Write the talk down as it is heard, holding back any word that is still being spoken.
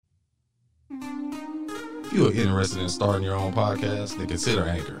If you are interested in starting your own podcast, then consider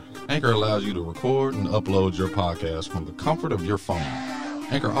Anchor. Anchor allows you to record and upload your podcast from the comfort of your phone.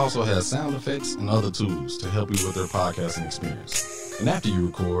 Anchor also has sound effects and other tools to help you with your podcasting experience. And after you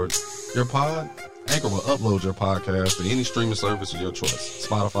record your pod, Anchor will upload your podcast to any streaming service of your choice.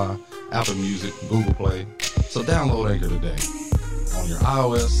 Spotify, Apple Music, Google Play. So download Anchor today on your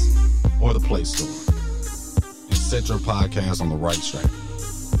iOS or the Play Store. And set your podcast on the right track.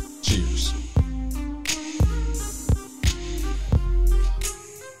 Cheers.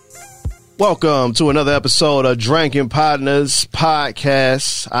 Welcome to another episode of Drinking Partners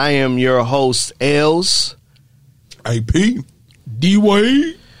Podcast. I am your host, Els. AP.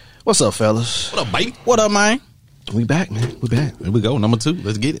 D-Wade. What's up, fellas? What up, mate? What up, man? We back, man. We back. Here we go. Number 2.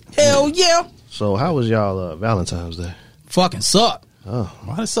 Let's get it. Hell yeah. So how was y'all Valentine's Day? Fucking suck. Oh,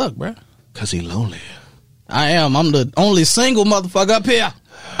 Why'd it suck, bro? because he lonely. I am. I'm the only single motherfucker up here.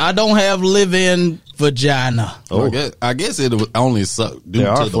 I don't have live-in vagina. Oh, I guess it would only suck due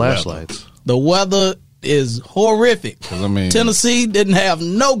there to are the flashlights. The weather is horrific. 'Cause, I mean, Tennessee didn't have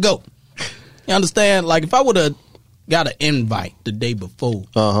no go. You understand? Like, if I would have got an invite the day before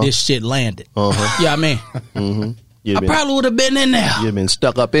this shit landed, yeah, I mean, I probably would have been in there. You've been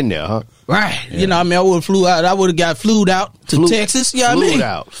stuck up in there, huh? Right. Yeah. You know, I mean, I would have flew out. I would have got flued out to Texas. You know what I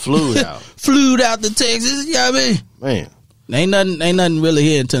mean? Flew out. Flued out to Texas. You know what I mean? Man, Ain't nothing really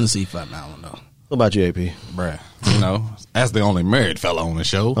here in Tennessee for now. I don't know. what about you, AP? bruh, you know, as the only married fella on the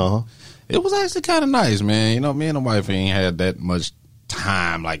show, it was actually kind of nice, man. You know, me and the wife ain't had that much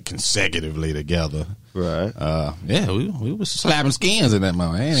time, like, consecutively together. Right. Yeah, we was slapping skins in that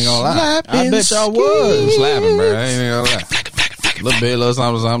moment. I ain't gonna lie. I bet y'all was. Slapping, bro. I ain't gonna lie. Little bit,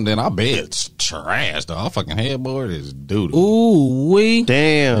 little something. Then our bed's trash, though. Our fucking headboard is doo-doo. Ooh, we.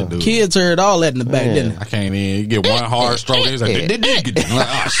 Damn. Kids heard all that in the back, didn't I can't even. You get one hard stroke, it's like, I'm like,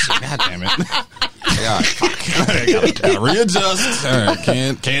 oh, shit, God damn it. God, fuck. Gotta readjust.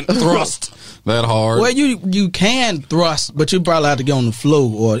 Can't thrust that hard. Well, you can thrust, but you probably have to get on the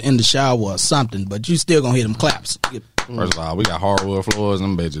floor or in the shower or something, but you still gonna hear them claps. First of all, we got hardwood floors,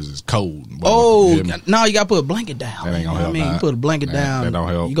 and them bitches is cold. Oh, no, you gotta put a blanket down. That ain't gonna help. I mean, you put a blanket down. That don't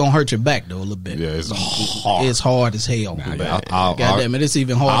help. You gonna hurt your back, though, a little bit. Yeah, it's hard. It's hard as hell. I'll Goddamn it, it's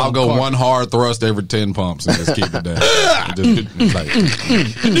even harder. I'll go one hard thrust every 10 pumps and just keep it down.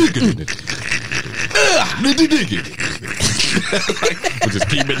 Just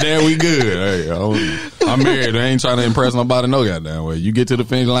keep it there, we good. Hey, I'm married. I ain't trying to impress nobody no goddamn way. You get to the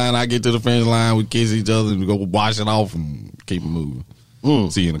finish line, I get to the finish line, we kiss each other and we go wash it off and keep it moving.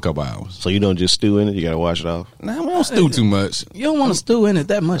 See you in a couple hours. So you don't just stew in it, you gotta wash it off? Nah, we don't stew too much. You don't want to stew in it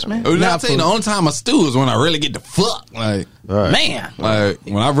that much, man. I'll tell you, the only time I stew is when I really get to fuck. Like, man. Like,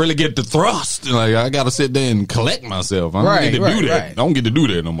 when I really get to thrust, like, I gotta sit there and collect myself. I don't get to do that. Right. I don't get to do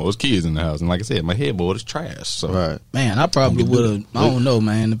that no more. There's kids in the house. And like I said, my headboard is trash. So. Man, I probably would have, I don't know,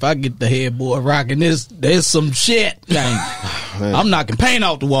 man. If I get the headboard rocking this, there's some shit. I'm knocking paint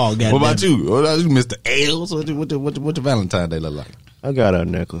off the wall, goddamn. What about you? What about you, Mr. Ailes? What your Valentine's Day look like? I got a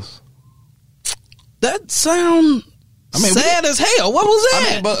necklace. That sound sad as hell. What was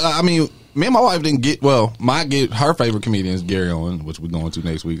that? I mean, me and my wife didn't get, her favorite comedian is Gary Owen, which we're going to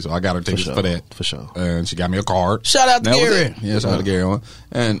next week. So I got her tickets for that. For sure. And she got me a card. Shout out to Gary. Yeah, shout out to Gary Owen.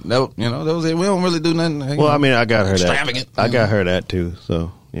 And that was it. We don't really do nothing. Well, I mean, I got her that. Extravagant. I got her that too.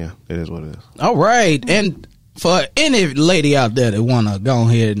 So yeah, it is what it is. All right. And for any lady out there that want to go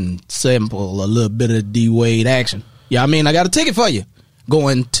ahead and sample a little bit of D-Wade action, I got a ticket for you.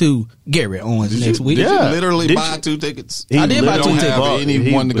 Going to Gary Owens next week. Did you literally buy 2 tickets? I did buy 2 tickets.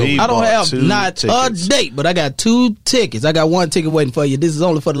 I don't have not a date, but I got 2 tickets. I got 1 ticket waiting for you. This is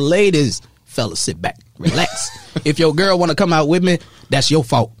only for the ladies. Fellas, sit back, relax. If your girl want to come out with me, that's your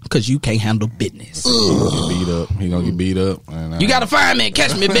fault because you can't handle business. He gonna get beat up. You gotta find me and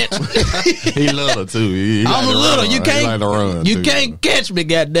catch me, bitch. He little too. I'm a little. You can't catch me,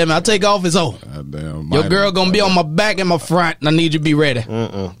 goddamn. I'll take off his own. Your girl gonna be on my back and my front, and I need you to be ready.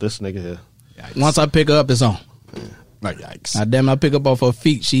 This nigga here. Yikes. Once I pick her up, it's on. Like yikes. Goddamn, I pick up off her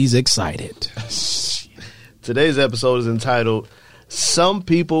feet. She's excited. Today's episode is entitled "Some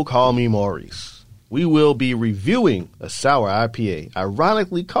People Call Me Maurice." We will be reviewing a sour IPA,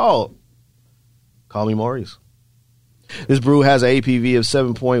 ironically called Call Me Maurice. This brew has an APV of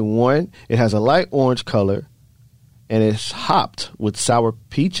 7.1. It has a light orange color, and it's hopped with sour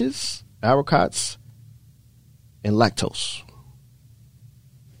peaches, apricots, and lactose.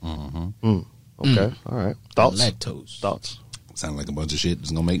 Okay, all right. Thoughts? Lactose. Thoughts? Sound like a bunch of shit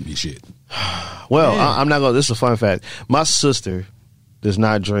that's gonna make me shit. Well, I'm not gonna. This is a fun fact. My sister does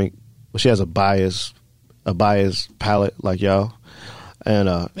not drink. Well, she has a biased palate like y'all, And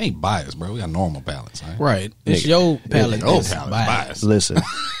they ain't biased, bro. We got normal palates, right? It's your palate. Your palate biased. Listen.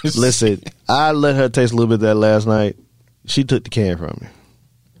 I let her taste a little bit of that last night. She took the can from me.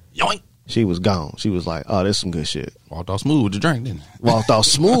 Yoink. She was gone. She was like, "Oh, this is some good shit." Walked off smooth with the drink, didn't it? Walked off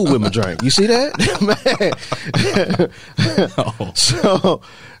smooth with my drink. You see that, man? Oh. So,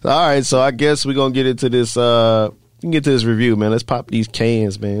 all right. So I guess we're gonna get into this. We can get to this review, man. Let's pop these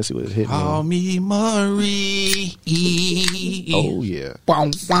cans, man. See what it's hitting. Call me Maurice. Oh yeah. Wow,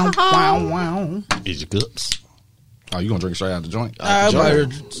 wow, wow, wow. Is your cups? Oh, you gonna drink straight out the joint? I better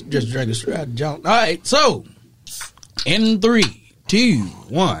just drink it straight out the joint. All right. So, in 3, 2,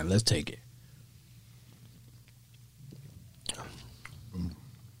 1, let's take it.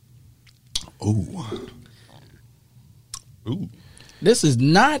 Ooh. This is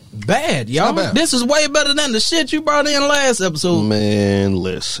not bad, y'all. Not bad. This is way better than the shit you brought in last episode. Man,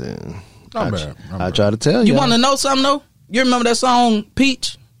 listen. Not bad. I try to tell you. You want to know something, though? You remember that song,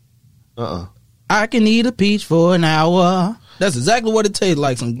 Peach? I can eat a peach for an hour. That's exactly what it tastes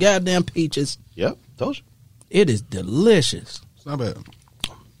like, some goddamn peaches. Yep, told you. It is delicious. It's not bad.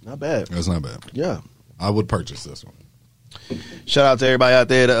 Not bad. It's not bad. Yeah. I would purchase this one. Shout out to everybody out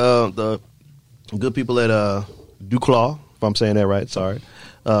there, the good people at Duclaw, if I'm saying that right, sorry.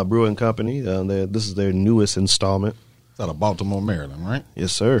 Brewing Company. This is their newest installment. It's out of Baltimore, Maryland, right?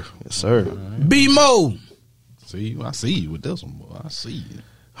 Yes, sir. Yes, sir. B-Mo. I see you with this one, boy. I see you.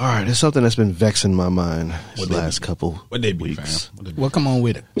 All right, there's something that's been vexing my mind the last couple weeks. Well, come on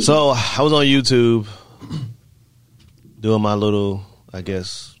with it. So I was on YouTube doing my little, I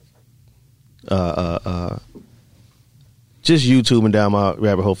guess, just YouTubing down my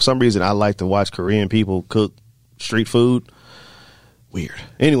rabbit hole. For some reason, I like to watch Korean people cook street food. Weird.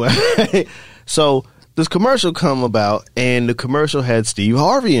 Anyway, so this commercial come about, and the commercial had Steve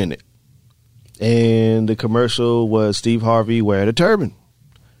Harvey in it. And the commercial was Steve Harvey wearing a turban.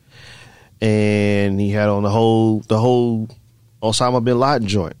 And he had on the whole Osama bin Laden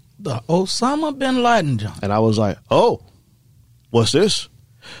joint. The Osama bin Laden joint. And I was like, oh, what's this?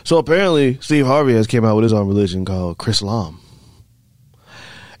 So apparently Steve Harvey has came out with his own religion called Chrislam.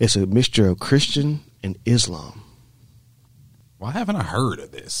 It's a mixture of Christian and Islam. Why haven't I heard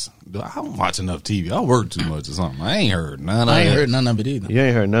of this? I don't watch enough TV. I work too much or something. I ain't heard none of it. I ain't heard none of it either. You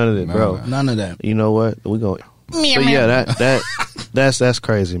ain't heard none of it, bro. None of that. You know what? We go. But yeah, that's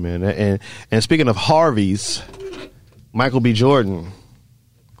crazy, man. And speaking of Harveys, Michael B. Jordan,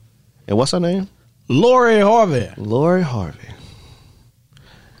 and what's her name? Lori Harvey. Lori Harvey.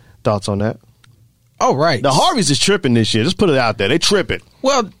 Thoughts on that? Oh, right. The Harveys is tripping this year. Just put it out there. They tripping.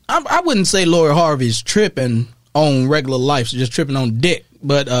 Well, I wouldn't say Lori Harvey's tripping on regular life. She's just tripping on dick.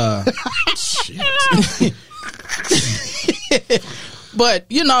 But, shit. But,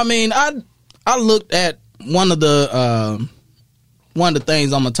 you know what I mean? I looked at one of the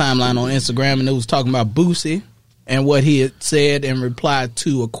things on my timeline on Instagram, and it was talking about Boosie and what he had said in reply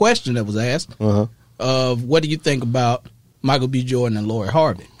to a question that was asked of what do you think about Michael B. Jordan and Lori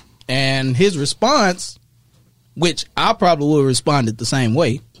Harvey? And his response, which I probably would have responded the same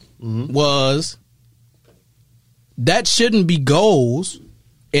way, was that shouldn't be goals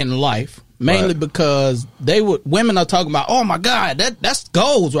in life, mainly because women are talking about, oh my God, that's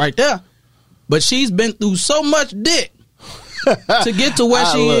goals right there. But she's been through so much dick to get to where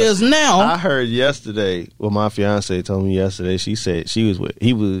she is now. I heard yesterday, well, my fiance told me yesterday, she said she was with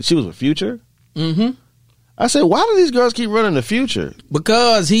Future. Mm-hmm. I said, why do these girls keep running the Future?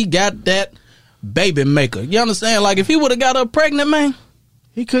 Because he got that baby maker. You understand? Like, if he would have got her pregnant, man.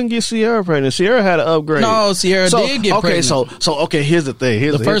 He couldn't get Sierra pregnant. Sierra had an upgrade. No, Sierra did get pregnant. Okay, here's the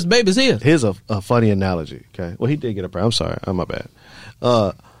thing. The first baby's here. Here's a funny analogy, okay? Well, he did get a pregnant. I'm sorry. I'm my bad.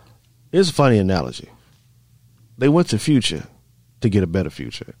 Here's a funny analogy. They went to Future to get a better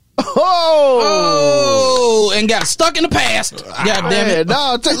future. Oh, and got stuck in the past. God damn it!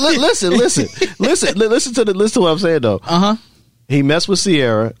 No, listen to what I'm saying though. He messed with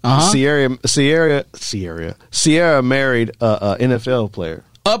Sierra. Sierra married a NFL player.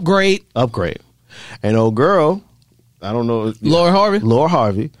 Upgrade. And old girl, I don't know. Lori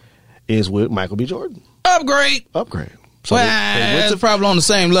Harvey is with Michael B. Jordan. Upgrade. So it's probably on the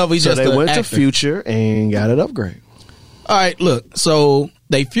same level. They went to Future and got an upgrade. All right, look. So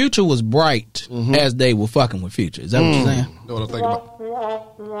their future was bright as they were fucking with Future. Is that what you're saying? Know what I think about?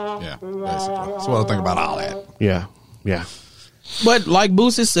 Yeah, basically. That's what I think about all that. Yeah. But like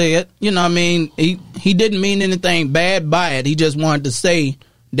Boosie said, you know what I mean, he didn't mean anything bad by it. He just wanted to say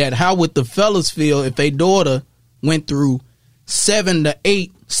that how would the fellas feel if their daughter went through 7 to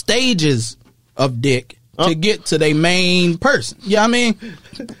 8 stages of dick to get to their main person. Yeah, I mean,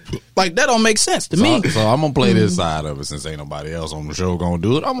 like that don't make sense to me. So I'm gonna play this side of it since ain't nobody else on the show gonna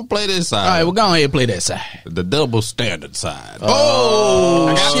do it. I'm gonna play this side. All right, we'll go ahead and play that side. The double standard side.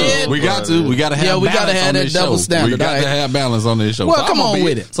 Shit. We got to have that double standard. We got to have balance on this show. Well, come on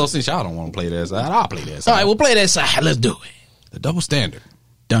with it. So since y'all don't want to play that side, I'll play that side. All right, we'll play that side. Let's do it. The double standard.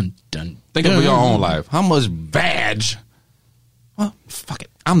 Dun dun. Think of your own life. How much vag? Well, fuck it.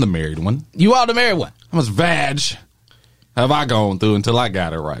 I'm the married one. You are the married one. How much vag have I gone through until I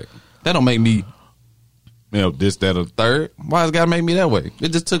got it right? That don't make me, this, that, or third. Why it's got to make me that way? It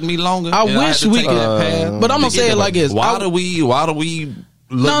just took me longer. I wish we could. But I'm going to say it like this. Why do we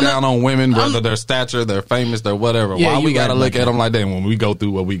look down on women, whether their stature, they're famous, they're whatever? Yeah, why we got to look at them like that when we go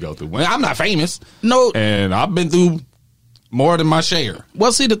through what we go through? Well, I'm not famous. No. And I've been through more than my share.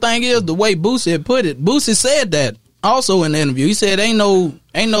 Well, see, the thing is, the way Boosie had put it, Boosie said that also in the interview. He said, ain't no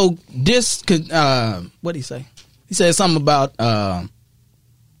what'd he say? He said something about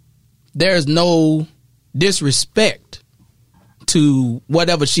there's no disrespect to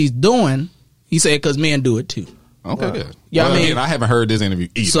whatever she's doing. He said, because men do it too. Okay, good. Yeah, well, I mean, again, I haven't heard this interview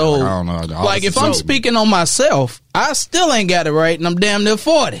either. So, I don't know. Like, if I'm speaking on myself, I still ain't got it right, and I'm damn near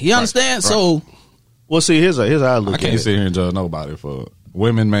 40. You understand? Right. So, well, see, here's how I look at it. I can't sit here and judge nobody for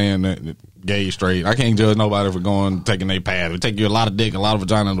women, man, gay, straight. I can't judge nobody for taking their path. It take you a lot of dick, a lot of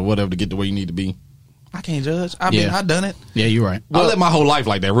vagina, or whatever to get to where you need to be. I can't judge. I mean, I done it. Yeah, you're right. I live my whole life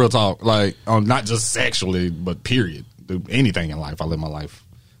like that. Real talk, like not just sexually, but period. Do anything in life, I live my life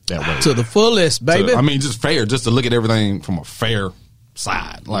that way to the fullest, baby. I mean, just fair, just to look at everything from a fair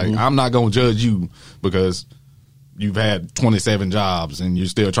side. Like I'm not gonna judge you because you've had 27 jobs and you're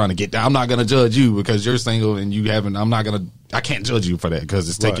still trying to get down. I'm not gonna judge you because you're single and you haven't. I can't judge you for that because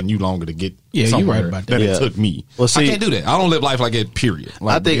it's taking you longer to get somewhere you're right about that. It took me. Well, see, I can't do that. I don't live life like it. Period.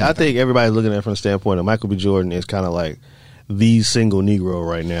 Like, I think everybody's looking at it from the standpoint of Michael B. Jordan is kind of like the single Negro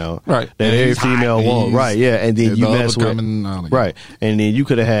right now, right? That every female wants, right? Yeah, and then you mess with, right? And then you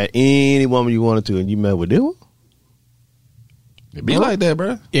could have had any woman you wanted to, and you met with them. It be like that,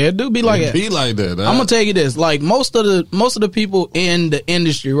 bro. Yeah, it do be like that. It be like that. I'm gonna tell you this: like most of the people in the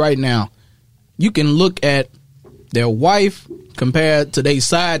industry right now, you can look at their wife compared to their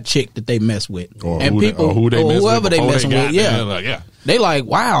side chick that they mess with, or and whoever they messing with. Yeah, like, they like,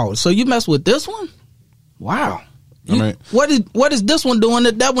 wow. So you mess with this one? Wow. I mean, what is this one doing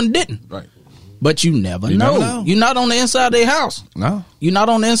that one didn't? Right. But you never know. You're not on the inside of their house. No. You're not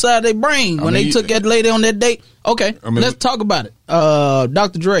on the inside of their brain. When they took that lady on that date, okay, let's talk about it.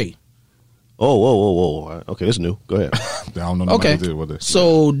 Dr. Dre. Whoa. Okay, this is new. Go ahead. I don't know nothing to do with this.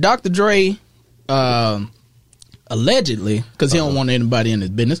 So Dr. Dre, allegedly, because he don't want anybody in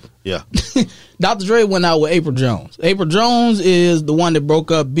his business. Yeah. Dr. Dre went out with April Jones. April Jones is the one that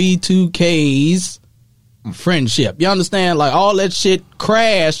broke up B2K's friendship. You understand? Like all that shit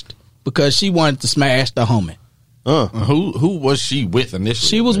crashed because she wanted to smash the homie. Who was she with initially?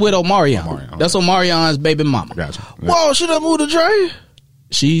 She was with Omarion. That's Omarion's baby mama. Gotcha. Whoa, she done moved to Dre?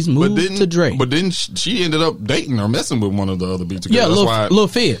 She's moved to Dre. But then she ended up dating or messing with one of the other B2K. Yeah, Lil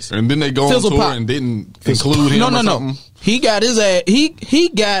Fizz. And then they go on tour and didn't include him No. He got his ass. He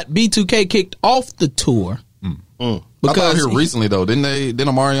got B2K kicked off the tour. Because I thought here recently though, didn't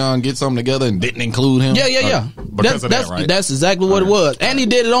Omarion get something together and didn't include him? Yeah. Because of that, right? That's exactly what it was. And he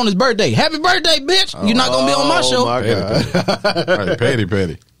did it on his birthday. Happy birthday, bitch! You're not gonna be on my show. My God.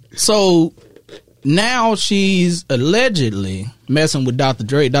 Petty. So now she's allegedly messing with Dr.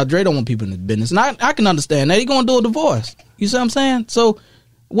 Dre. Dr. Dre don't want people in his business, and I can understand that. He's gonna do a divorce. You see what I'm saying? So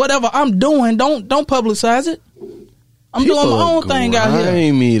whatever I'm doing, don't publicize it. I'm doing my own thing out here.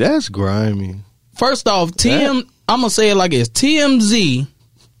 Grimy. That's grimy. First off, I'm going to say it like this. TMZ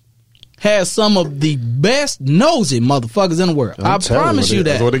has some of the best nosy motherfuckers in the world. I promise you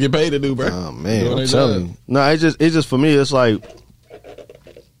that. That's what they get paid to do, bro. Oh, man. I'm telling you. No, it's just for me, it's like,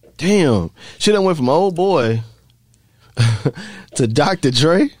 damn. She done went from old boy to Dr.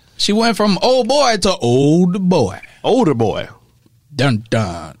 Dre. She went from old boy to old boy. Older boy. Dun,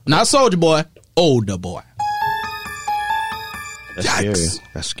 dun. Not soldier boy, older boy. That's scary.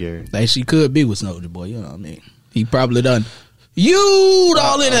 That's scary. Like she could be with Soldier Boy, you know what I mean? He probably done you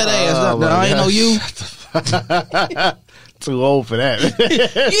all in that ass. I ain't know you. Too old for that.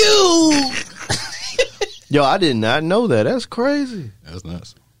 You. Yo, I did not know that. That's crazy. That's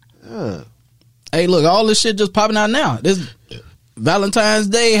nuts. Yeah. Hey, look, all this shit just popping out now. This Valentine's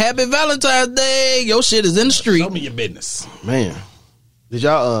Day. Happy Valentine's Day. Your shit is in the street. Show me your business. Man. Did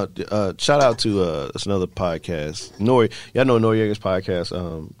y'all shout out to it's another podcast. Y'all know Noriega's podcast,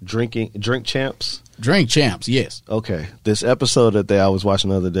 Drink Champs? Drink Champs, yes. Okay. This episode that I was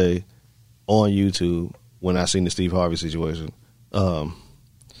watching the other day on YouTube, when I seen the Steve Harvey situation.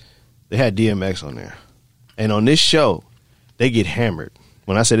 They had DMX on there, and on this show, they get hammered.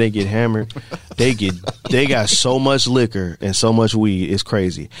 When I say they get hammered, they got so much liquor and so much weed, it's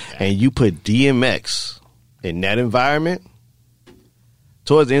crazy. And you put DMX in that environment.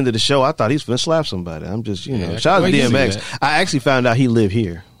 Towards the end of the show, I thought he was going to slap somebody. I'm just, shout out to DMX. I actually found out he lived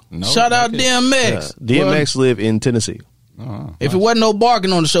here. No, shout out DMX. DMX lived in Tennessee. If it wasn't no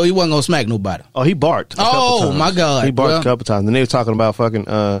barking on the show, he wasn't going to smack nobody. Oh, he barked. Oh, my God. He barked a couple times. And they were talking about fucking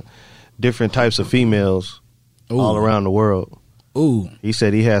different types of females all around the world. Ooh. He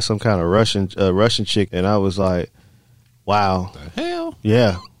said he had some kind of Russian chick, and I was like, wow. The hell?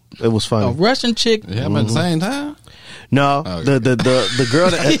 Yeah. It was funny. A Russian chick? Yeah, at the same time? No. Okay. The girl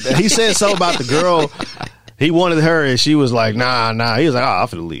that he said something about the girl. He wanted her, and she was like, nah. He was like, I'm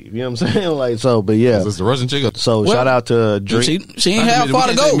finna leave. You know what I'm saying? Like, so, but yeah. Is this the Russian chick? So, shout out to Drake. She ain't have far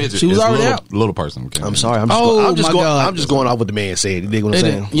to go. She was already out. Little person. I'm sorry. I'm just going off what the man said. You dig what I'm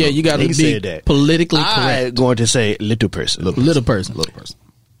saying? Yeah, you got to be politically correct. I'm going to say little person. Little person.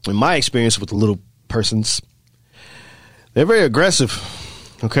 In my experience with the little persons, they're very aggressive.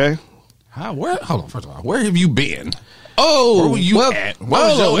 Okay? Hold on, first of all, where have you been? Oh, where were you at?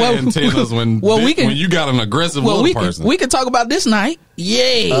 What was your antennas when you got an aggressive little person? We can talk about this night.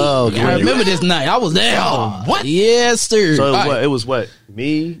 Yay. Oh, okay. I remember this night. I was there. What? Yes, sir. So it was what?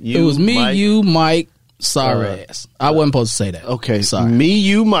 Me, you, it was me, Mike? You, Mike, sorry ass. I wasn't supposed to say that. Okay. Sorry. Me,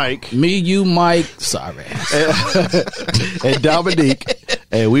 you, Mike, sorry ass. and Dominique.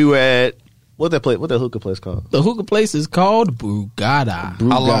 And we were at, what the hookah place called? The hookah place is called Brugada.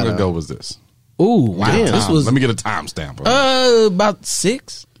 How long ago was this? Ooh, wow. Damn. This was, let me get a timestamp. About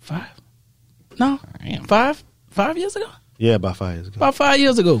 5 years ago. Yeah, about 5 years ago. About 5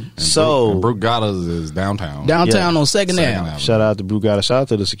 years ago. So Brugada's is downtown. Downtown on Second Avenue. Shout out to Brugada. Shout out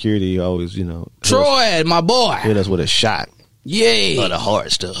to the security. Always, Troy, my boy. Hit us with a shot. Yeah. Of the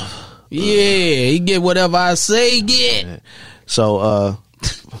hard stuff. Yeah, he get whatever I say he get. Yeah. So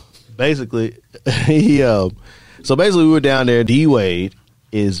basically, we were down there. D Wade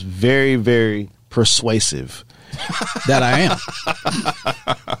is very, very persuasive. That I am.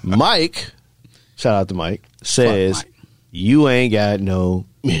 Mike, shout out to Mike, says, Mike, you ain't got no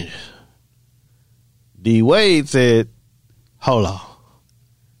minute. D Wade said, hold on.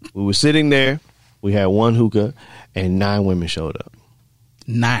 We were sitting there. We had one hookah, and 9 women showed up.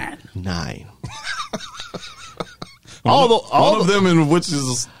 9. All of them in which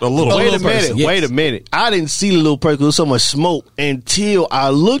is a little. Wait a minute. I didn't see the little person. There was so much smoke until I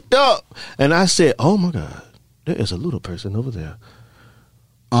looked up and I said, "Oh my God, there is a little person over there."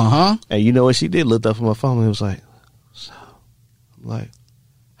 And you know what she did? Looked up from my phone and it was like, so, I'm like,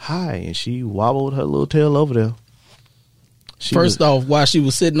 hi, and she wobbled her little tail over there. First off, while she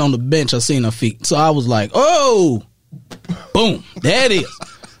was sitting on the bench, I seen her feet, so I was like, "Oh, boom, there it is."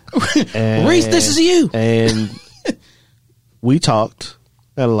 Reese, this is you. And we talked,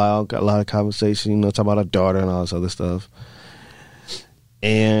 got a lot of conversation, talking about our daughter and all this other stuff.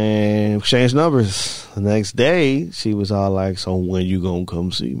 And exchanged numbers. The next day, she was all like, so when you gonna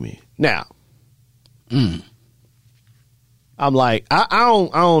come see me? Now, I'm like, I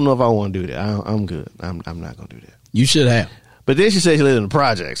don't know if I want to do that. I'm good. I'm not gonna do that. You should have. But then she said she lived in the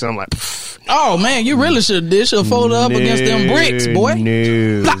projects. And I'm like, oh man, you really should have did. Should have folded up against them bricks, boy.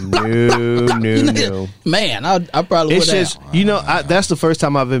 No. Man, I probably would have. It's just, that's the first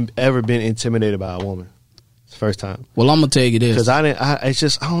time I've ever been intimidated by a woman. It's the first time. Well, I'm gonna tell you this, because I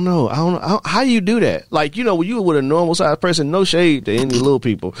don't know how you do that. Like, when you with a normal sized person, no shade to any little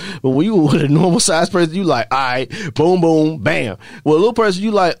people, but when you with a normal sized person, you like, all right, boom, boom, bam. Well, a little person,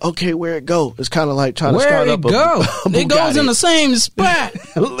 you like, okay, where it go? It's kind of like trying to start up. Where it go? It goes in the same spot.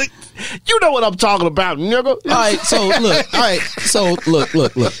 You know what I'm talking about, nigga. All right, so look.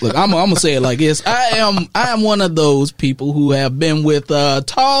 I'm gonna say it like this. I am one of those people who have been with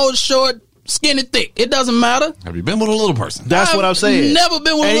tall, short, skinny, thick. It doesn't matter. Have you been with a little person? That's what I'm saying. Never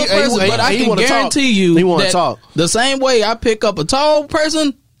been with a little person, but I can guarantee you that the same way I pick up a tall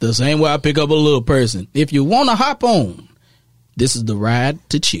person, the same way I pick up a little person. If you want to hop on, this is the ride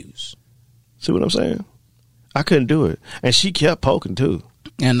to choose. See what I'm saying? I couldn't do it, and she kept poking too.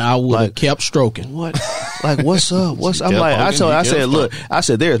 And I would have kept stroking. What? Like, what's up? I'm like, I said, look,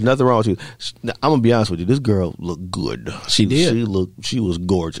 there's nothing wrong with you. I'm gonna be honest with you. This girl looked good. She did. She was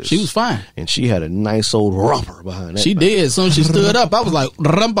gorgeous. She was fine, and she had a nice old romper behind that. She did. As soon as she stood up, I was like,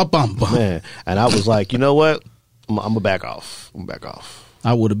 rum-ba-bum-bum. Man, and I was like, you know what? I'm gonna back off.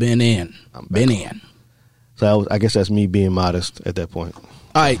 I would have been in. So I guess that's me being modest at that point.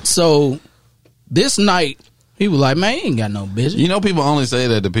 All right. So this night, he was like, man, he ain't got no business. People only say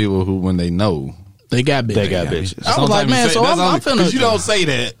that to people who, when they know, They got bitches. They got bitches. I was like, man, so I'm finna. Because you don't say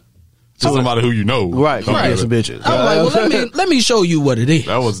that to somebody who you know. Right. Right. Some bitches. I was like, well, let me show you what it is.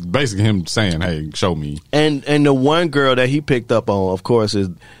 That was basically him saying, hey, show me. And the one girl that he picked up on, of course, is,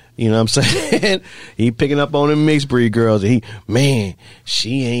 you know what I'm saying? He picking up on the mixed breed girls. And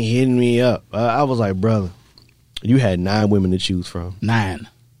she ain't hitting me up. I was like, brother, you had 9 women to choose from. 9.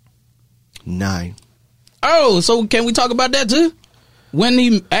 Oh, so can we talk about that too? When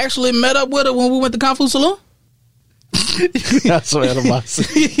he actually met up with her when we went to Kung Fu Saloon? He got some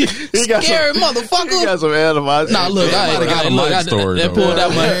animosity. Scary motherfucker. He got some animosity. Nah, look, everybody got a Mike story.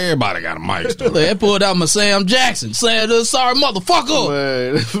 Everybody got a Mike story. They pulled out my Sam Jackson, saying, sorry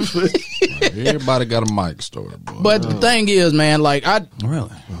motherfucker. Everybody got a Mike story, boy. But the thing is, man, like,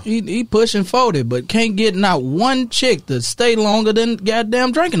 he pushing 40, but can't get not one chick to stay longer than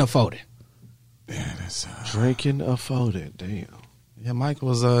goddamn drinking a 40. Yeah, that's drinking a 40, damn. Yeah, Mike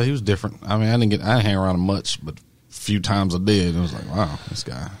was he was different. I mean, I didn't hang around him much, but a few times I did. It was like, wow, this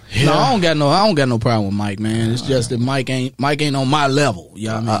guy. Yeah. No, I don't got no problem with Mike, man. It's just that Mike ain't on my level. You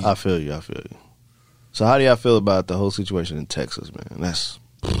know what I mean? I feel you. So how do y'all feel about the whole situation in Texas, man? That's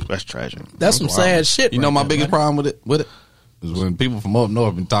tragic. That's some sad shit. You know my biggest problem with it is when people from up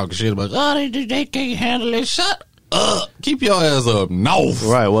north been talking shit about, they can't handle it. Shut up. Keep your ass up north.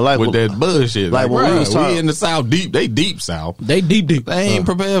 Right. Well, like with that bullshit. Like when we in the South deep. They deep South. They deep. They ain't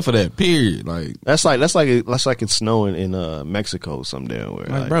prepared for that. Period. Like that's like it's snowing in Mexico or something there. Where,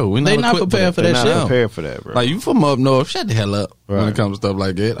 like, bro, they not prepared for that shit. Not prepared for that, bro. Like you from up north, shut the hell up when it comes to stuff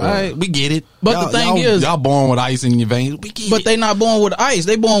like that. All right, we get it. But the thing is, y'all born with ice in your veins. We get it. They not born with ice.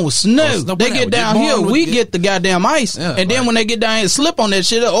 They born with snow. They get down here, we get the goddamn ice, and then when they get down here, slip on that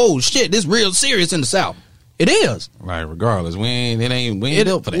shit. Oh shit, this real serious in the South. It is. Right, regardless. We ain't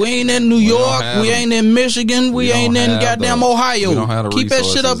built for that. We ain't in New York. We ain't in Michigan. We ain't in goddamn Ohio. We don't have the Keep that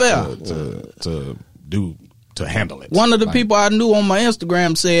shit up there. To handle it. One of the people I knew on my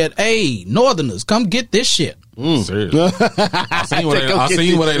Instagram said, hey, Northerners, come get this shit. Seriously. I seen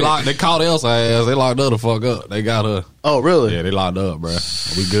where they caught Elsa ass. They locked her the fuck up. They got her. Oh, really? Yeah, they locked her up, bro.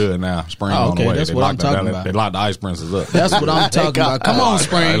 We good now. Spring on the way. That's what I'm talking about. They locked the Ice Princess up. That's what I'm talking about. Come on,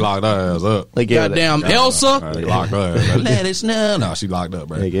 Spring. They locked her ass up. Goddamn Elsa. They locked her ass up. Let it snow. No, she locked up,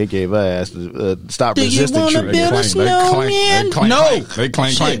 bro. They gave her ass to stop resisting treatment. Do you want to build a snowman? No. They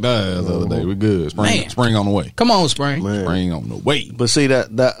clanked her ass the other day. We good. Spring on the way. Come on, Spring. Spring on the way. But see,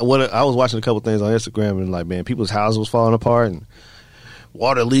 that what I was watching a couple things on Instagram and like, man, people's houses was falling apart and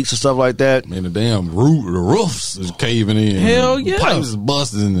water leaks and stuff like that. Man, the damn roofs is caving in. Hell yeah. Pipes is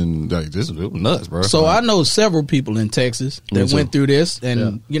busting and like, it was nuts, bro. So I know several people in Texas that went through this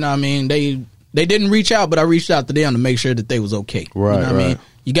and you know what I mean, they didn't reach out, but I reached out to them to make sure that they was okay. Right, you know what I mean?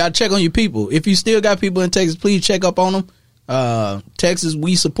 You got to check on your people. If you still got people in Texas, please check up on them. Texas,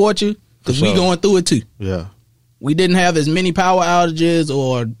 we support you because we going through it too. Yeah. We didn't have as many power outages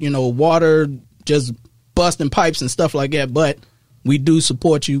or, water just busting pipes and stuff like that, but we do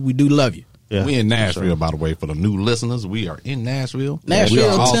support you. We do love you. Yeah, we in Nashville, by the way, for the new listeners. We are in Nashville. We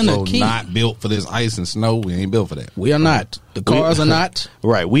are also not built for this ice and snow. We ain't built for that. We are not. The cars are not.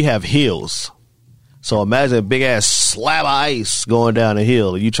 Right. We have hills. So imagine a big ass slab of ice going down the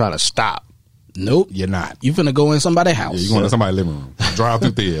hill and you trying to stop. Nope. You're not. You finna go in somebody's house. Yeah, you're going to somebody's living room. Drive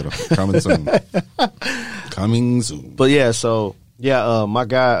through theater. Coming soon. Coming soon. But yeah, so, my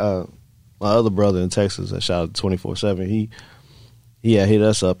guy, my other brother in Texas, shout out to 24/7, he had hit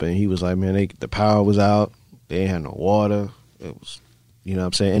us up and he was like, man, the power was out. They ain't had no water. It was, you know what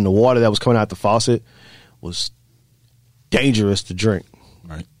I'm saying? And the water that was coming out the faucet was dangerous to drink.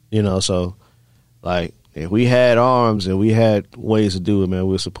 Right. So, like, if we had arms and we had ways to do it, man,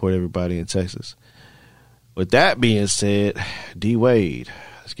 we'll support everybody in Texas. With that being said, D Wade,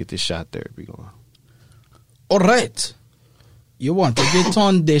 let's get this shot therapy going. All right. You want to get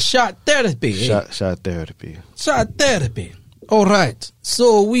on the shot therapy? Shot therapy. Shot therapy. All right.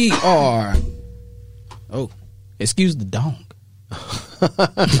 So we are. Oh, excuse the dong. All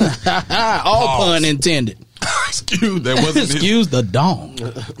pun intended. Excuse the dong.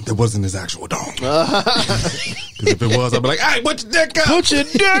 That wasn't his actual dong. Because if it was, I'd be like, hey, put your dick up. Put your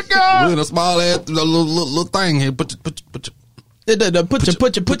dick up. We're in a small ass little thing here. Put your away.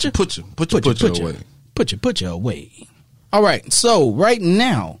 Put your away. All right. So right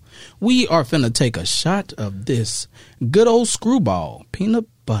now we are finna take a shot of this good old Screwball peanut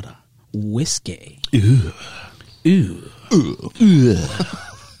butter whiskey. Ew.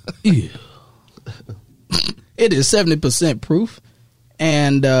 It is 70% proof,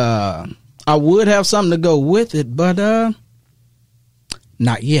 and I would have something to go with it, but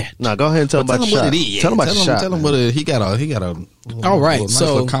not yet. No, go ahead and tell him about the shot. Tell him about the shot. Tell him what he got a all right, nice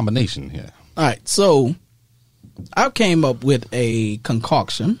so combination here. All right, so I came up with a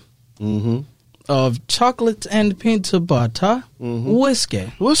concoction of chocolate and peanut butter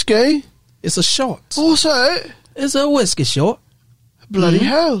whiskey. Whiskey? It's a short. What's that? It's a whiskey short. Bloody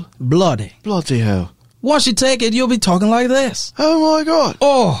hell. Bloody hell. Once you take it, you'll be talking like this. Oh, my God.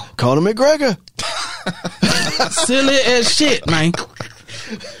 Oh. Conor McGregor. Silly as shit, man.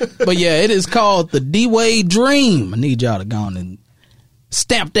 But yeah, it is called the D-Wade Dream. I need y'all to go on and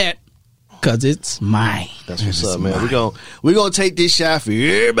stamp that because it's mine. That's what's up, man. We're gonna take this shot for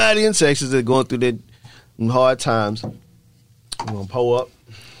everybody in Texas that's going through them hard times. We're going to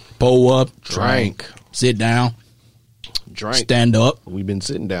pull up, drink, sit down, drink, stand up. We've been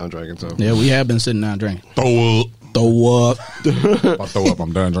sitting down drinking, so yeah, we have been sitting down drinking. Throw up. If I throw up,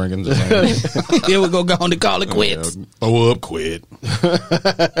 I'm done drinking. Just here we go on to call it quits. Throw up, quit.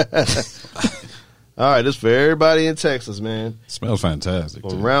 All right, this for everybody in Texas, man. Smells fantastic.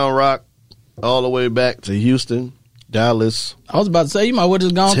 From Round Rock all the way back to Houston, Dallas. I was about to say, you might well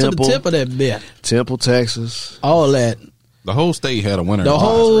just gone to the tip of that bit. Temple, Texas. All that. The whole state had a winter advisory. The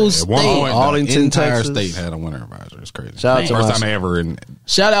whole state. Arlington, the entire Texas. state had a winter advisory. It's crazy. First time ever.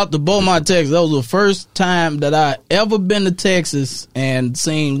 Shout out to Beaumont, Texas. That was the first time that I ever been to Texas and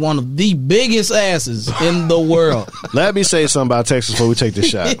seen one of the biggest asses in the world. Let me say something about Texas before we take this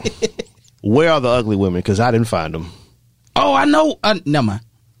shot. Where are the ugly women? Because I didn't find them. Oh, I know. Never mind.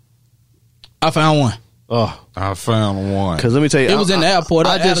 I found one. Oh, I found one. Because let me tell you, it was in the airport.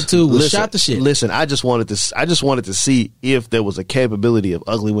 Our attitude was shot to shit. Listen, I just wanted to see if there was a capability of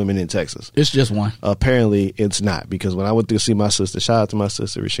ugly women in Texas. It's just one. Apparently, it's not, because when I went to see my sister, shout out to my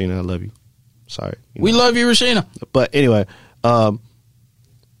sister Rashina, I love you. Sorry, we love you, Rashina. But anyway,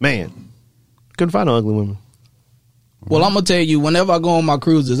 man, couldn't find no ugly women. Well, I'm gonna tell you, whenever I go on my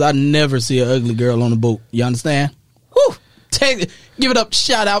cruises, I never see an ugly girl on the boat. You understand? Whew. Give it up.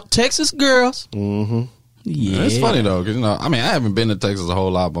 Shout out Texas girls. Mm-hmm. Yeah. It's funny though, because I haven't been to Texas a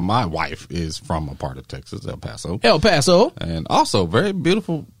whole lot, but my wife is from a part of Texas, El Paso, and also very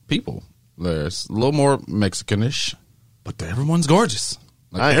beautiful people. There's a little more Mexicanish, but everyone's gorgeous.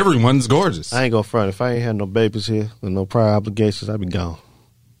 Everyone's gorgeous. I ain't gonna front. If I ain't had no babies here and no prior obligations, I'd be gone.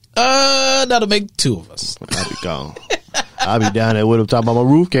 That'll make two of us. I'd be gone. I'll be down there with him talking about my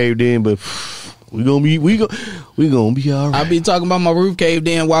roof caved in, but we gonna be all right. I be talking about my roof caved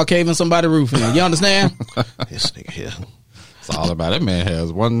in while caving somebody's roof in. You understand? This nigga here. It's all about it. Man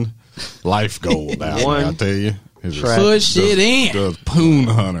has one life goal now. I tell you, push it in. The poon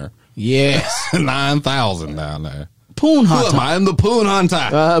hunter. Yes, 9,000 down there. Poon hunter. I'm the poon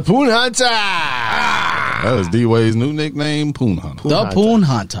hunter. Poon hunter. That is D-Wade's new nickname, Poon Hunter. Poon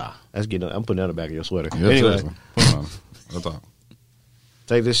hunter. I'm putting that on the back of your sweater. Yeah, anyway, that's all.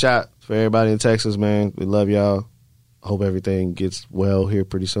 Take this shot for everybody in Texas, man. We love y'all. Hope everything gets well here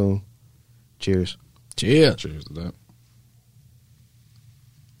pretty soon. Cheers. Cheers. Cheers to that.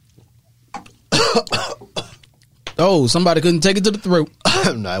 Oh, somebody couldn't take it to the throat.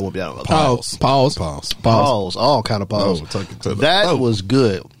 No, I won't be out of Pause. All kind of pause. That was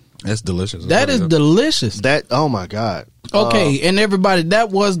good. That's delicious. That is delicious. Oh my God. Okay, and everybody, that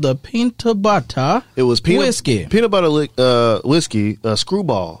was the peanut butter. It was whiskey. Peanut butter whiskey,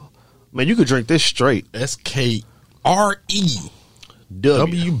 Screwball. Man, you could drink this straight. SKREWBAL.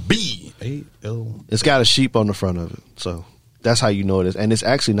 It's got a sheep on the front of it, so that's how you know it is. And it's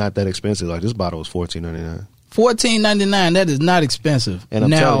actually not that expensive. Like, this bottle was $14.99. $14.99. That is not expensive. And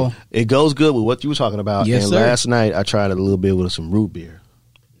I'm telling you, it goes good with what you were talking about. Yes, and sir. Last night I tried it a little bit with some root beer.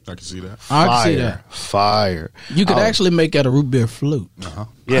 I can see that. I can see that. Fire. You could actually make that a root beer flute. Uh-huh.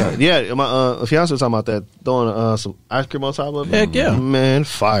 Yeah. My fiance was talking about that, throwing some ice cream on top of it. Heck yeah, man,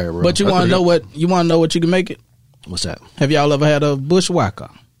 fire, bro. But you want to know what? You want to know what you can make it? What's that? Have y'all ever had a bushwhacker?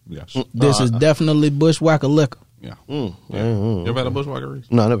 Yes. This is definitely bushwhacker liquor. Yeah. You ever had a bushwhacker, Reese?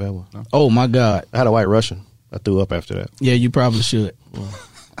 No, I never had one. No. Oh my God. I had a White Russian. I threw up after that. Yeah, you probably should.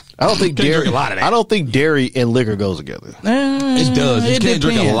 I don't think dairy. A lot of that. I don't think dairy and liquor goes together. It does. You can't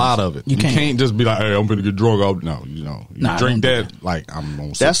drink a lot of it. You can't just be like, "Hey, I'm gonna get drunk." No, you drink that like I'm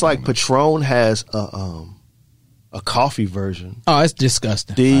gonna. That's like Patron has a coffee version. Oh, it's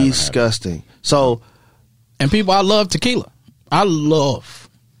disgusting. Disgusting. So, and people, I love tequila. I love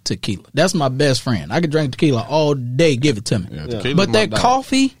tequila. That's my best friend. I could drink tequila all day. Give it to me. Yeah. But that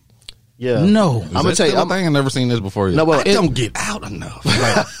coffee. Yeah. No. I'm gonna tell you. I ain't never seen this before. No, but it don't get out enough.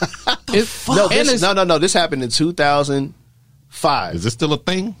 Like, no. This happened in 2005. Is this still a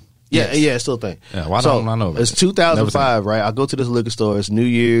thing? Yeah, it's still a thing. Yeah, why don't I know that? It's 2005, right? I go to this liquor store. It's New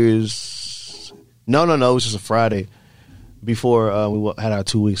Year's. No. It was just a Friday before we had our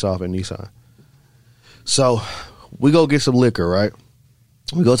 2 weeks off in Nissan. So we go get some liquor, right?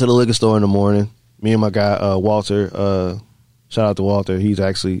 We go to the liquor store in the morning. Me and my guy, Walter, shout out to Walter. He's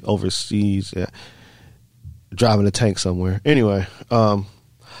actually overseas, driving a tank somewhere. Anyway,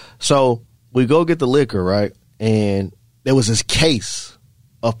 so we go get the liquor, right? And there was this case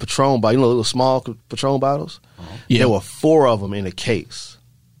of Patron bottles, little small Patron bottles. Yeah. There were 4 of them in a case.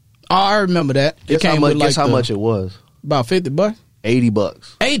 Oh, I remember that. Guess how much it was? About $50. $80.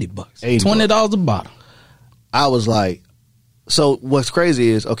 $80. $20 a bottle. I was like, so what's crazy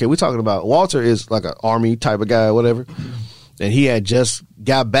is, okay, we're talking about Walter is like an army type of guy or whatever. And he had just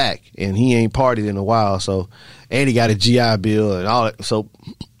got back and he ain't partied in a while. So, and he got a GI Bill and all that. So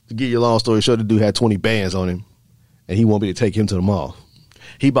to get your long story short, the dude had 20 bands on him and he wanted me to take him to the mall.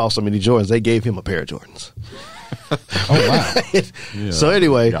 He bought so many Jordans, they gave him a pair of Jordans. Oh, wow. Yeah, so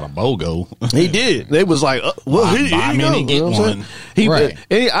anyway. Got a BOGO. He did. They was like, well, here you go. Get one. Right.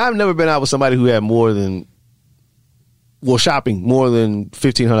 I've never been out with somebody who had shopping more than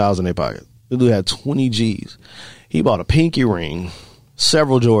 $1,500 in their pocket. The dude had 20 G's. He bought a pinky ring,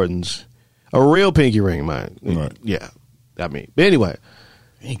 several Jordans, a real pinky ring, man. Right. Yeah. But anyway.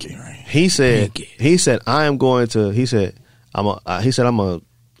 Pinky ring. He said, I'm going to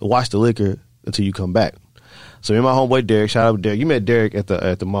watch the liquor until you come back. So me and my homeboy Derek, shout out to Derek. You met Derek at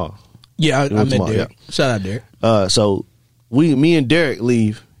the mall. Yeah, I met Derek. Yeah. Shout out Derek. So me and Derek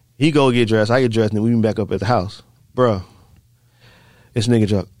leave. He go get dressed. I get dressed, and then we meet back up at the house. Bruh, this nigga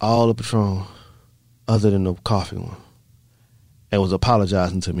drank all the Patron other than the coffee one and was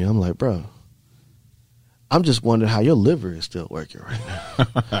apologizing to me. I'm like, bro, I'm just wondering how your liver is still working right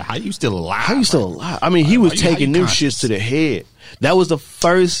now. How you still alive? I mean, he was taking new shits to the head. That was the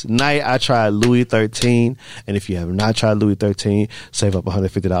first night I tried Louis 13. And if you have not tried Louis 13, save up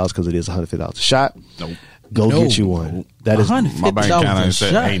 $150 because it is $150 a shot. Nope. Go get you one. That is my bank account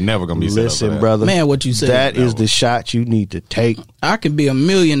ain't never gonna be set up for that. Listen, brother. Man, what you said. That is the shot you need to take. I can be a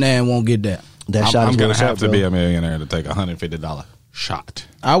millionaire and won't get that. I'm gonna have to be a millionaire to take $150 shot.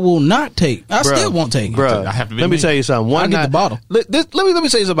 I will not take. I still won't take it. Bruh, I have to be let me tell you something. I get the bottle. Let me tell you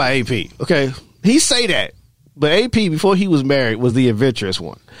something about AP. Okay, he say that, but AP before he was married was the adventurous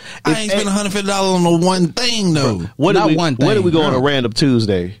one. I ain't spent $150 on no one thing though. When did we go on a random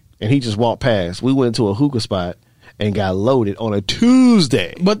Tuesday and he just walked past? We went to a hookah spot and got loaded on a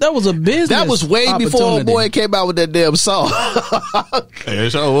Tuesday. But that was a business. That was way before old boy came out with that damn song. Hey,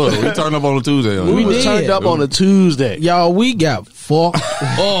 it sure was. We turned up on a Tuesday. We turned up on a Tuesday. Y'all, we got fucked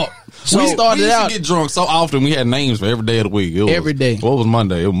up. So we started out to get drunk so often. We had names for every day of the week. Every day. What was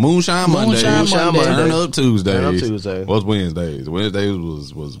Monday? It was Moonshine Monday. Turn Up Tuesday. What's Wednesdays? Wednesdays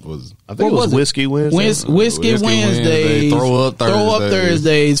was I think it was Whiskey Wednesday. Whiskey Wednesdays. Throw Up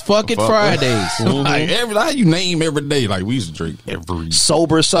Thursdays. Fuck it Fridays. Like how you name every day? Like we used to drink every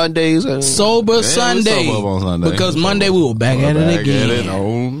Sober Sundays. Sober Sunday. On Sunday. Because Monday we were back at it again.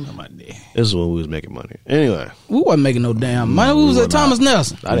 On Monday. This is when we was making money. Anyway, we wasn't making no damn money. We was at Thomas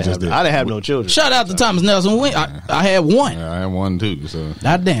Nelson. I didn't have no children. Shout out to Thomas Nelson. I had one. Yeah, I had one too. So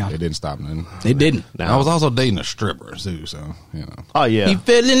goddamn, it didn't stop nothing. It didn't. I was also dating a stripper too. So you know. Oh yeah, he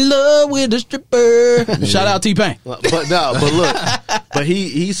fell in love with a stripper. Shout out T-Pain. But look, but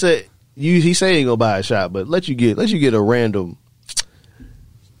he said he said he ain't gonna buy a shot, but let you get a random.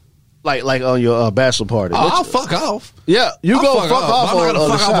 Like on your bachelor party. I'll fuck off. Yeah, you go fuck off. I'm not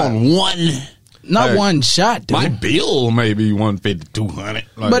gonna fuck off on one. Not one shot, dude. My bill may be $150, $200.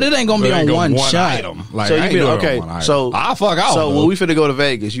 But it ain't gonna be on one shot. Item. Like, so you mean okay? So I'll fuck off. So when we finna go to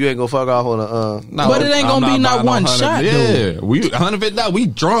Vegas, you ain't gonna fuck off on a. No, but it ain't gonna be not one shot. Yeah, we $150. We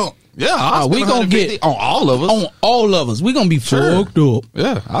drunk. Yeah, we gonna get on all of us. On all of us, we gonna be fucked up.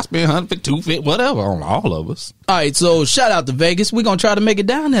 Yeah, I spend $150, $250, whatever on all of us. All right, so shout out to Vegas. We gonna try to make it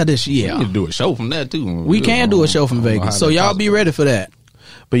down there this year. We need to do a show from that too. We can do a show from Vegas, so y'all be ready for that.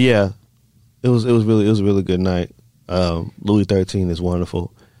 But yeah, it was a really good night. Louis 13 is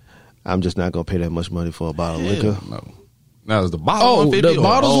wonderful. I'm just not gonna pay that much money for a bottle of liquor. No. Now is the bottle $150? The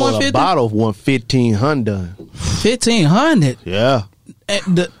bottle's $150. The bottle $1,500. $1,500. Yeah.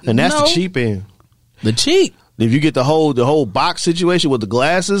 And that's the cheap end. The cheap. If you get the whole box situation with the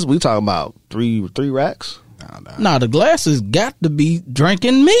glasses, we talking about three racks. Nah, the glasses got to be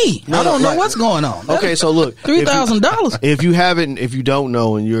drinking me. I don't know what's going on. Okay, so look, $3,000. If you don't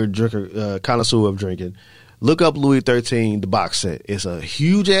know and you're a drinker, connoisseur of drinking, look up Louis 13, the box set. It's a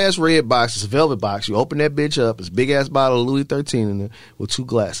huge ass red box. It's a velvet box. You open that bitch up. It's a big ass bottle of Louis 13 in there with 2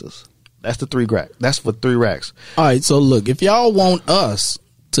 glasses. That's the 3 rack. That's for 3 racks. All right, so look, if y'all want us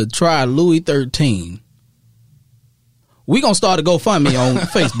to try Louis 13, we gonna start a GoFundMe on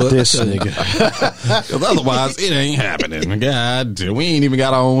Facebook. This nigga. Because otherwise, it ain't happening. God, we ain't even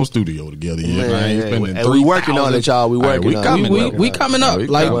got our own studio together yet. We working on it, y'all. We working on it. We coming up.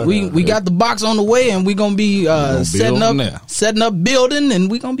 We got the box on the way, and we gonna be setting up building, and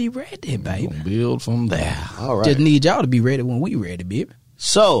we gonna be ready, baby. Gonna build from there. All right. Just need y'all to be ready when we ready, baby.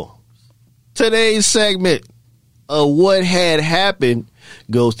 So, today's segment of what had happened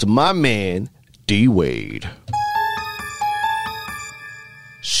goes to my man, D. Wade.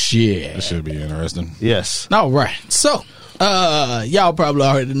 Shit. This should be interesting. Yes. All right. So, y'all probably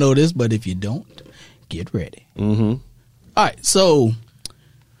already know this, but if you don't, get ready. Mm-hmm. All right. So,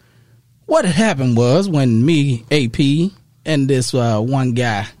 what had happened was when me, AP, and this one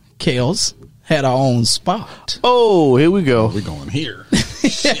guy, Kels, had our own spot. Oh, here we go. We're going here.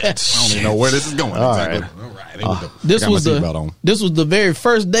 Shit. I don't even know where this is going. All exactly. right. All right. Here we go. This was the very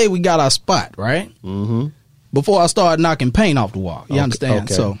first day we got our spot, right? Mm-hmm. Before I started knocking paint off the wall. You understand?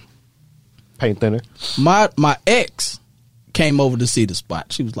 Okay. So, paint thinner. My ex came over to see the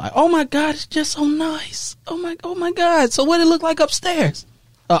spot. She was like, "Oh my God, it's just so nice. Oh my God. So what did it look like upstairs?"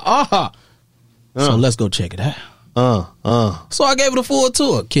 So let's go check it out. So I gave it a full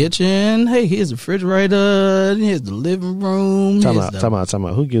tour. Kitchen. Hey, here's the refrigerator. Here's the living room. Time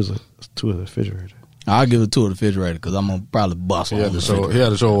out. Who gives a tour of the refrigerator? I'll give a tour of the refrigerator because I'm gonna probably bust. He had to show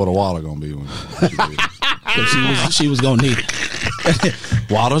what a water gonna be when she was gonna need it.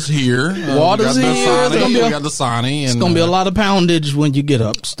 Water's here. Water's here. We got the sauna. It's gonna be a lot of poundage when you get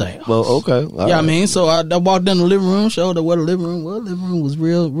upstairs. Well, okay. I mean, so I walked in the living room, showed her what the living room was. The living room was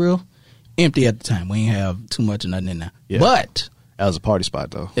real empty at the time. We ain't have too much of nothing in there. Yeah. But that was a party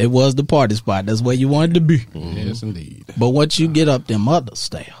spot, though. It was the party spot. That's where you wanted to be. Mm-hmm. Yes, indeed. But once you get up them other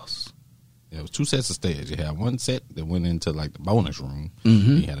stairs. There was 2 sets of stairs. You had one set that went into like the bonus room.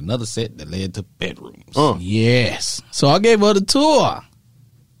 Mm-hmm. You had another set that led to bedrooms. Yes. So I gave her the tour.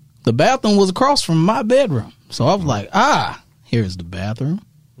 The bathroom was across from my bedroom. So I was like, here's the bathroom.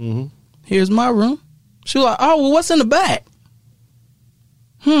 Mm-hmm. Here's my room. She was like, oh, well, what's in the back?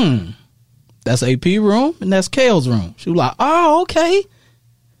 That's AP room and that's Kale's room. She was like, oh, okay.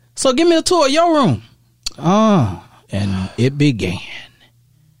 So give me a tour of your room. And it began.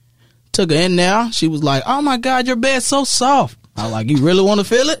 Took her in there. She was like, oh my God, your bed's so soft. I was like, you really want to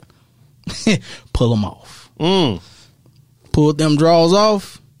feel it? Pull them off. Pulled them drawers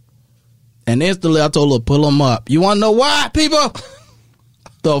off. And instantly I told her, pull them up. You want to know why, people?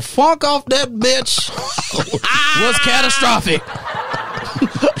 The funk off that bitch was catastrophic.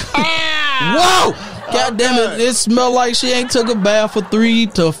 Whoa! God damn it, it smelled like she ain't took a bath for 3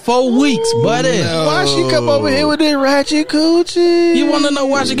 to 4 weeks, buddy. No. Why she come over here with that ratchet coochie? You want to know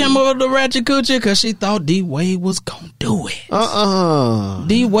why she came over with the ratchet coochie? Because she thought D-Wade was going to do it.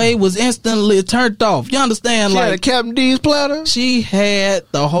 D-Wade was instantly turned off. You understand? She like had a Captain D's platter? She had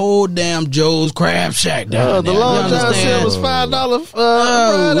the whole damn Joe's Crab Shack down there. The Long John said was $5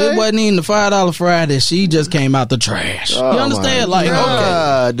 Friday? It wasn't even the $5 Friday. She just came out the trash. You understand? Like,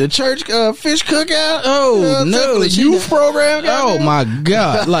 okay. The church fish cookout? Oh, no. The youth program? Oh, my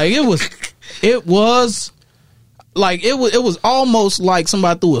God. Like, it was almost like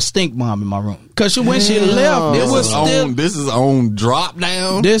somebody threw a stink bomb in my room. Because when she left, it was still. This is on drop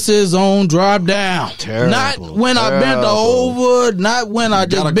down? This is on drop down. Terrible. Not when I bent her over, not when I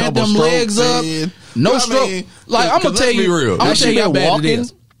just bent them legs up. No stroke. Like, I'm going to tell you. I'm going to tell you how bad it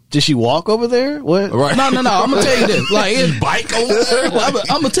is. Did she walk over there? What? Right. No. I'm gonna tell you this. Like, it's bike over there.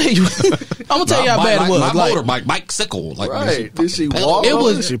 I'm gonna tell you. I'm gonna tell you how bad it was. My like, motorbike, bicycle. Like, right. Did she walk? It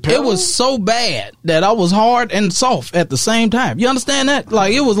was so bad that I was hard and soft at the same time. You understand that?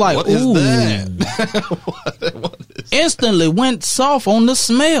 Like, it was like, what is ooh. that? what is instantly went soft on the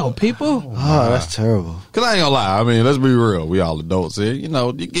smell, people. Oh, that's terrible. Cause I ain't gonna lie. I mean, let's be real. We all adults here. You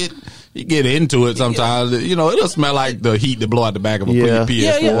know, you get into it sometimes. You know, it'll smell like the heat that blow out the back of a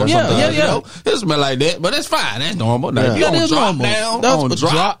PS4 or something. You know, it'll smell like that, but it's fine. That's normal. Now, if you don't drop down,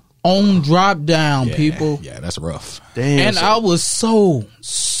 on drop down, people. Yeah, that's rough. Damn. And I was so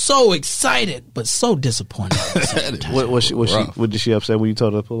excited, but so disappointed. What did she upset when you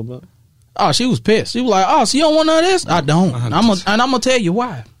told her to pull them up? Oh, she was pissed. She was like, "Oh, so you don't want none of this?" I don't. I'm gonna tell you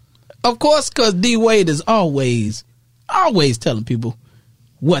why. Of course, because D Wade is always telling people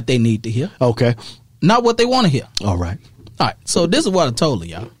what they need to hear. Okay. Not what they want to hear. All right. All right. So this is what I told her,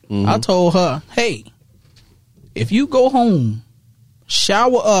 y'all. Mm-hmm. I told her, hey, if you go home,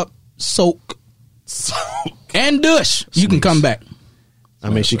 shower up, soak, and douche, you can come back. I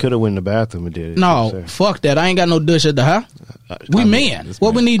mean, she could have went in the bathroom and did it. No, fuck that. I ain't got no douche at the house. We men.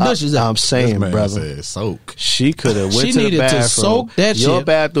 What we need dishes at? I'm saying, brother. Soak. She could have went She to the needed to bathroom, soak that your shit.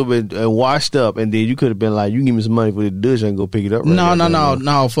 bathroom, and washed up, and then you could have been like, "You can give me some money for the dish and go pick it up."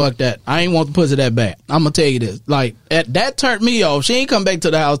 No, fuck that. I ain't want the pussy that bad. I'm gonna tell you this. Like that turned me off. She ain't come back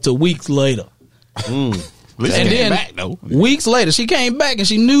to the house till weeks later. And then back, though. Weeks later, she came back and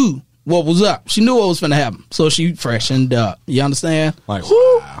she knew what was up. She knew what was finna happen, so she freshened up. You understand? Like,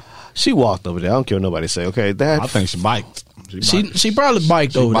 wow. She walked over there. I don't care what nobody say. Okay, that I think she biked. She probably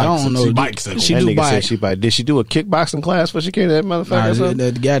biked over there. I don't know. She bikes. She do bike. She biked. Did she do a kickboxing class before she came to that motherfucker?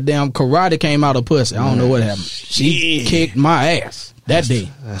 The goddamn karate came out of pussy. I don't know what happened. She kicked my ass that day.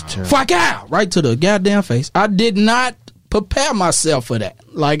 That's terrible. Fuck out right to the goddamn face. I did not prepare myself for that.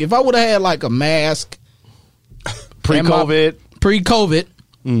 Like if I would have had like a mask, pre-COVID.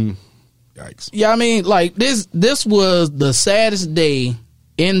 Yikes. Yeah, I mean, like this was the saddest day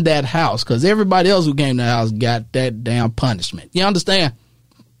in that house because everybody else who came to the house got that damn punishment. You understand?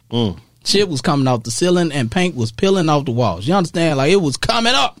 Shit was coming off the ceiling and paint was peeling off the walls. You understand? Like it was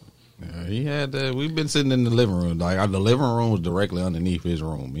coming up. Yeah, he had that. We've been sitting in the living room. Like the living room was directly underneath his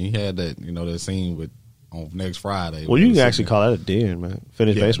room. He had that, that scene with on next Friday. Well, you can actually call that a den, man.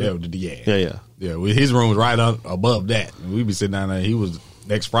 Finished basement. Yeah. His room was right up above that. And we be sitting down there. He was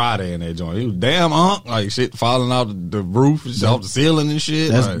next Friday in that joint. He was damn like shit falling off the roof, off the ceiling and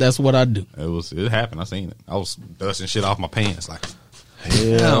shit. That's what I do. It happened. I seen it. I was dusting shit off my pants like.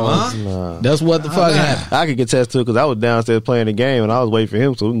 Nah. That's what the fuck happened. I could get tested too because I was downstairs playing the game and I was waiting for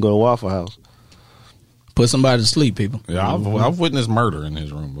him so we can go to Waffle House. Put somebody to sleep, people. Yeah, I've witnessed murder in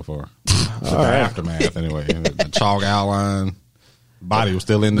his room before. The aftermath, anyway. The chalk outline, body was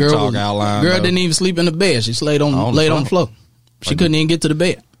still in the chalk outline. Girl didn't even sleep in the bed. She laid on the floor. She couldn't even get to the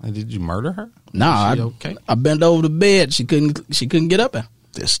bed. Did you murder her? Nah, I bent over the bed. She couldn't get up there.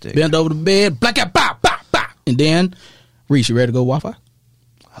 This thing. Bent over the bed, black out, bah, bah, bah. And then, Reese, you ready to go Wi-Fi?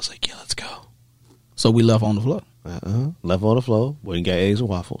 I was like, yeah, let's go. So we left on the floor. Left on the floor. Went and got eggs and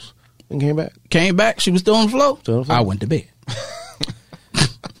waffles. And came back. She was still on the floor. I went to bed.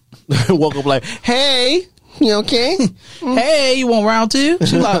 Woke up like, hey, you okay? Hey, you want round two?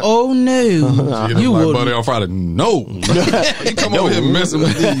 She's like, oh no. You like buddy on Friday. No. You come over here messing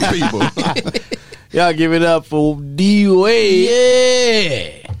with these people. Y'all give it up for D-Wade.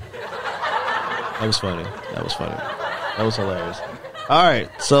 Yeah. That was funny. That was hilarious. All right,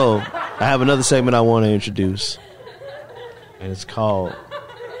 so I have another segment I want to introduce. And it's called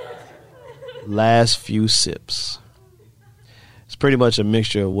Last Few Sips. It's pretty much a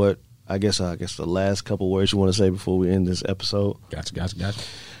mixture of what I guess the last couple words you want to say before we end this episode. Gotcha.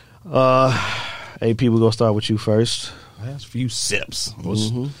 AP, we're gonna start with you first. Last few sips.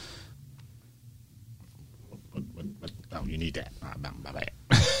 Oh, you need that. My bad.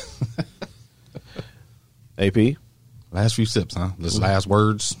 AP. Last few sips, huh? Just last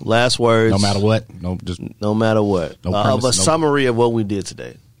words. Last words. No matter what. No matter what. Of a summary of what we did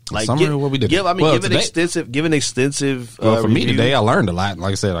today. Like summary of what we did. Give an extensive. Well, for me review. today, I learned a lot.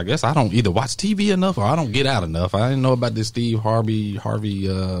 Like I said, I guess I don't either watch TV enough or I don't get out enough. I didn't know about this Steve Harvey,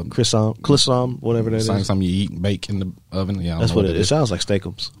 Clisson, whatever that is. Something you eat and bake in the oven. Yeah, that's what it is. It sounds like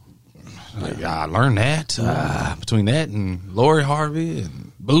steakums. I learned that between that and Lori Harvey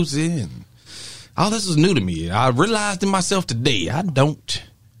and Boosie and all this is new to me. I realized in myself today I don't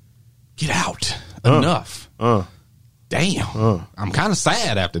get out enough. Damn, I'm kind of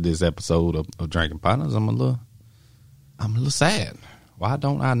sad after this episode of Drinking Partners. I'm a little sad. Why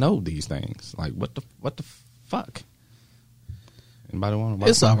don't I know these things? Like what the fuck? Anybody want to?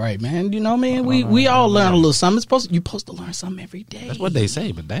 It's all right, man. You know, man. We all learn a little something. You're supposed to learn something every day. That's what they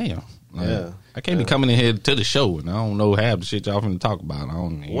say, but damn, yeah. I can't be coming in here to the show and I don't know half the shit y'all finna talk about. I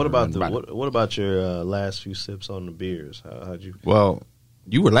don't. What about your last few sips on the beers? How'd you? Well,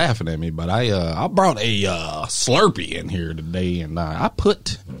 you were laughing at me, but I brought a Slurpee in here today, and I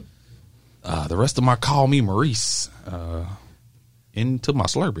put the rest of my Call Me Maurice into my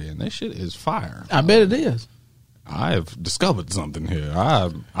Slurpee, and that shit is fire. I bet it is. I've discovered something here.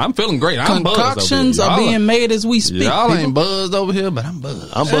 I'm feeling great. Concoctions are being made as we speak. Y'all ain't buzzed over here, but I'm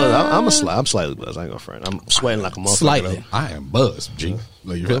buzzed. I'm buzzed. I'm slightly buzzed. I ain't gonna front. I'm sweating like a motherfucker. Slightly. I am buzzed, G.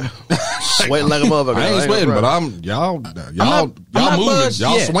 Like, you feel me? Sweating like a motherfucker. I ain't sweating, but y'all moving, buzzed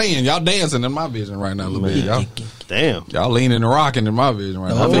y'all yet. swaying, y'all dancing in my vision right now a little bit. Damn. Y'all leaning and rocking in my vision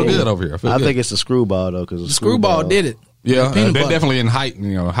right now. I feel good over here. I think it's the screwball though, because the screwball did it. Yeah, that definitely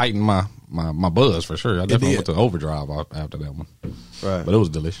heightened my buzz for sure. I definitely went to overdrive after that one. Right. But it was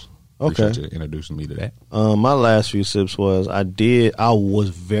delicious. Okay. Appreciate you introducing me to that. My last few sips was I was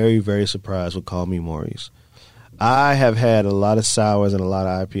very, very surprised with Call Me Maurice. I have had a lot of sours and a lot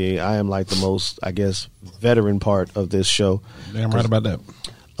of IPA. I am like the most, I guess, veteran part of this show. Damn right about that.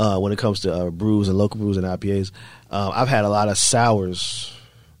 When it comes to brews and local brews and IPAs, I've had a lot of sours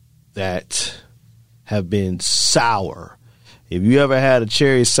that have been sour. If you ever had a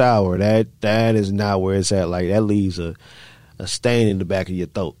cherry sour, that is not where it's at. Like, that leaves a stain in the back of your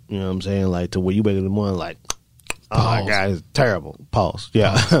throat. You know what I'm saying? Like, to where you wake up in the morning like, oh my God, it's terrible. Pause.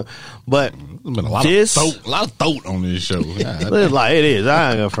 Yeah. But there's been a lot of throat on this show. It's like, it is.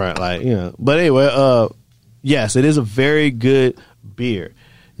 I ain't gonna front. Like, you know. But anyway, yes, it is a very good beer.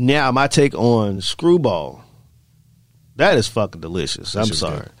 Now, my take on Screwball, that is fucking delicious. I'm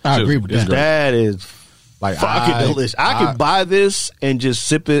sorry. I agree with that. That is like fucking delicious. I could buy this and just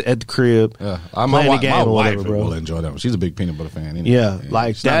sip it at the crib. My wife will enjoy that one. She's a big peanut butter fan. Anyway. Yeah,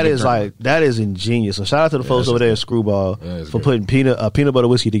 like that is ingenious. So shout out to the folks over there at Screwball for putting peanut butter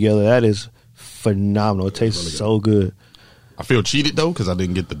whiskey together. That is phenomenal. It tastes really so good. I feel cheated though because I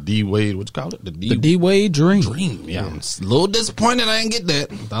didn't get the D Wade. What you call it? The D Wade Dream. Yeah, I'm a little disappointed I didn't get that.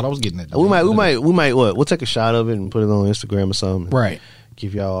 Thought I was getting that. We might. What? We'll take a shot of it and put it on Instagram or something. Right.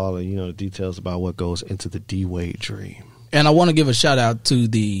 Give y'all all the details about what goes into the D Wade Dream. And I want to give a shout out to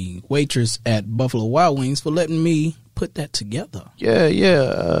the waitress at Buffalo Wild Wings for letting me put that together. Yeah.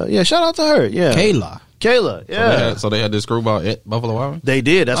 Shout out to her. Yeah, Kayla. Yeah. So they had this Screwball at Buffalo Wild Wings? They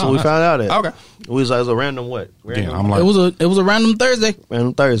did. That's what we found out at. Okay. We was like, it was a random what? It was a random Thursday.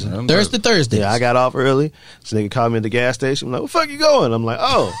 Thursday. Yeah, I got off early. So nigga called me at the gas station. I'm like, where the fuck you going? I'm like,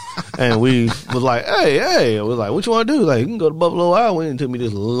 oh. And we was like, hey. I was like, what you want to do? Like, you can go to Buffalo Wild Wings. And took me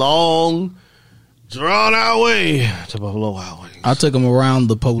this long, drawn out way to Buffalo Wild Wings. I took him around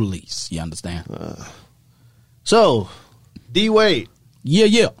the police. You understand? So, D Wade.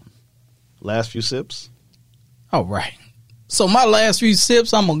 Yeah. Last few sips. All right. So my last few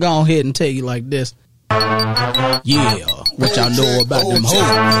sips, I'm going to go ahead and tell you like this. Yeah. What y'all know about them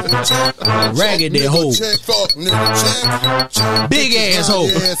hoes. Raggedy hoes. Big ass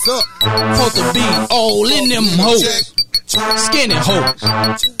hoes. Supposed to be all in them hoes. Skinny hoes.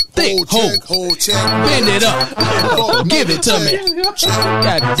 Thick hoes. Bend it up. Give it to me.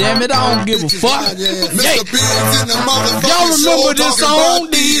 God damn it, I don't give a fuck. Yeah. Y'all remember this song?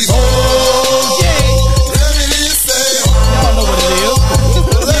 These hoes. Yeah. Y'all know what it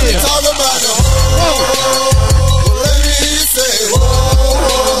is.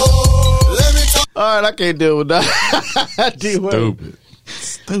 All right, I can't deal with that.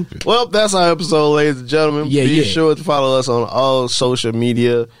 Stupid. Well, that's our episode, ladies and gentlemen. Be sure to follow us on all social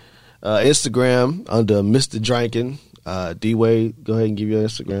media. Instagram under Mr. Drinkin. D Wade, go ahead and give your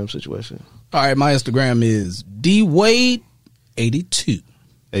Instagram situation. All right, my Instagram is DWade82.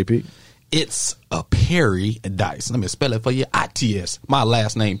 AP. It's a Perry Dice. Let me spell it for you. ITS. My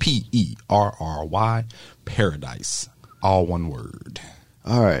last name PERRY. Paradise. All one word.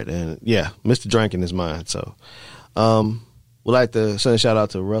 All right, and yeah, Mr. Drinkin is mine. So, we'd like to send a shout out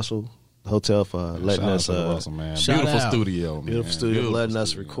to Russell Hotel for letting us. Russell, man. Beautiful studio, letting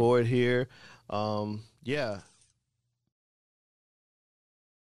us record here. Yeah.